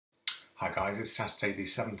Hi guys, it's Saturday the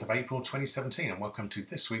 7th of April 2017 and welcome to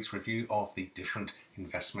this week's review of the different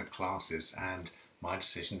investment classes and my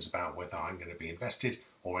decisions about whether I'm going to be invested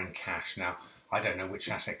or in cash. Now, I don't know which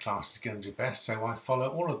asset class is going to do best, so I follow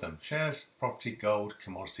all of them: shares, property, gold,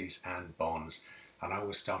 commodities and bonds. And I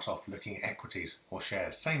will start off looking at equities or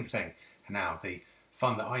shares, same thing. Now, the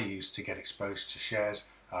fund that I used to get exposed to shares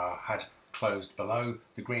had closed below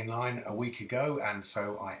the green line a week ago, and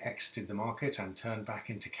so I exited the market and turned back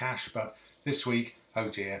into cash. But this week, oh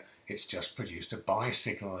dear, it's just produced a buy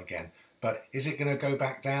signal again. But is it going to go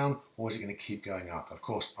back down or is it going to keep going up? Of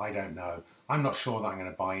course, I don't know. I'm not sure that I'm going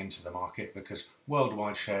to buy into the market because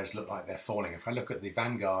worldwide shares look like they're falling. If I look at the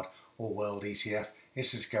Vanguard All World ETF,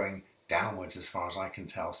 it's just going downwards as far as I can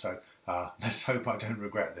tell. So let's hope I don't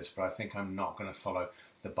regret this, but I think I'm not going to follow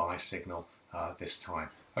the buy signal this time.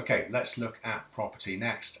 Okay, let's look at property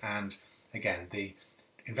next. And again, the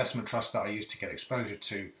investment trust that I used to get exposure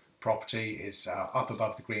to property is up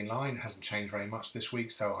above the green line. It hasn't changed very much this week,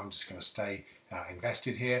 so I'm just going to stay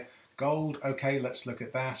invested here. Gold, okay, let's look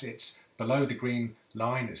at that. It's below the green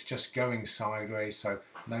line. It's just going sideways, so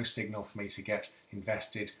no signal for me to get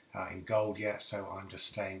invested in gold yet, so I'm just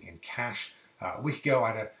staying in cash. A week ago,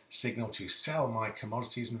 I had a signal to sell my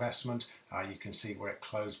commodities investment. You can see where it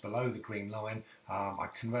closed below the green line. I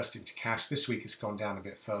converted it to cash. This week, it's gone down a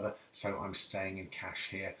bit further, so I'm staying in cash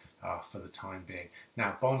here for the time being.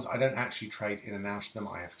 Now, bonds, I don't actually trade in and out of them.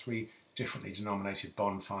 I have three differently denominated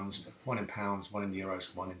bond funds, one in pounds, one in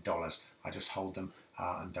euros, one in dollars. I just hold them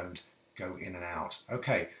and don't go in and out.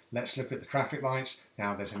 Okay, let's look at the traffic lights.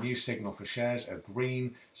 Now, there's a new signal for shares, a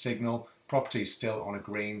green signal. Property is still on a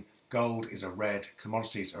green. Gold is a red,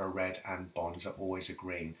 commodities are a red, and bonds are always a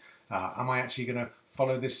green. Am I actually going to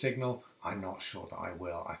follow this signal? I'm not sure that I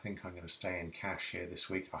will. I think I'm going to stay in cash here this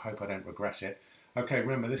week. I hope I don't regret it. Okay,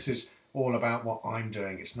 remember, this is all about what I'm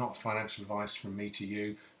doing. It's not financial advice from me to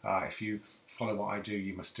you. If you follow what I do,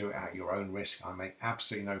 you must do it at your own risk. I make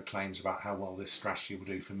absolutely no claims about how well this strategy will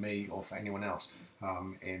do for me or for anyone else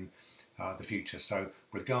in the future. So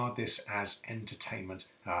regard this as entertainment,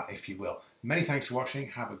 if you will. Many thanks for watching.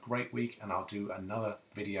 Have a great week, and I'll do another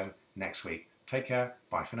video next week. Take care.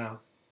 Bye for now.